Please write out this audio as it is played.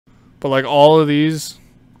But like all of these,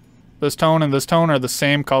 this tone and this tone are the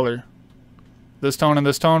same color. This tone and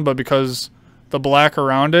this tone, but because the black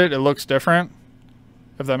around it, it looks different,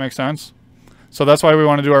 if that makes sense. So that's why we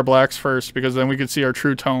want to do our blacks first, because then we can see our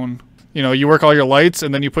true tone. You know, you work all your lights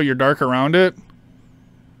and then you put your dark around it.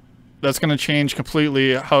 That's going to change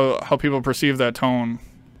completely how people perceive that tone.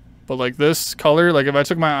 But like this color, like if I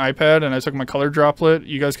took my iPad and I took my color droplet,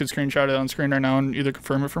 you guys could screenshot it on screen right now and either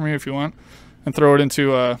confirm it for me if you want, and throw it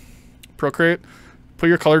into Procreate. Put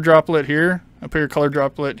your color droplet here, and put your color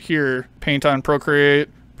droplet here, paint on Procreate,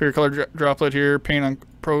 put your color droplet here, paint on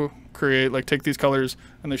Procreate, like take these colors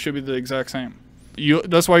and they should be the exact same.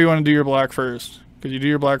 That's why you want to do your black first, because you do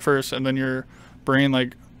your black first and then your brain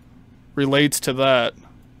like relates to that,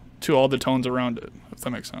 to all the tones around it, if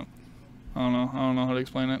that makes sense. I don't know how to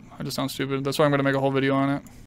explain it. I just sound stupid. That's why I'm going to make a whole video on it.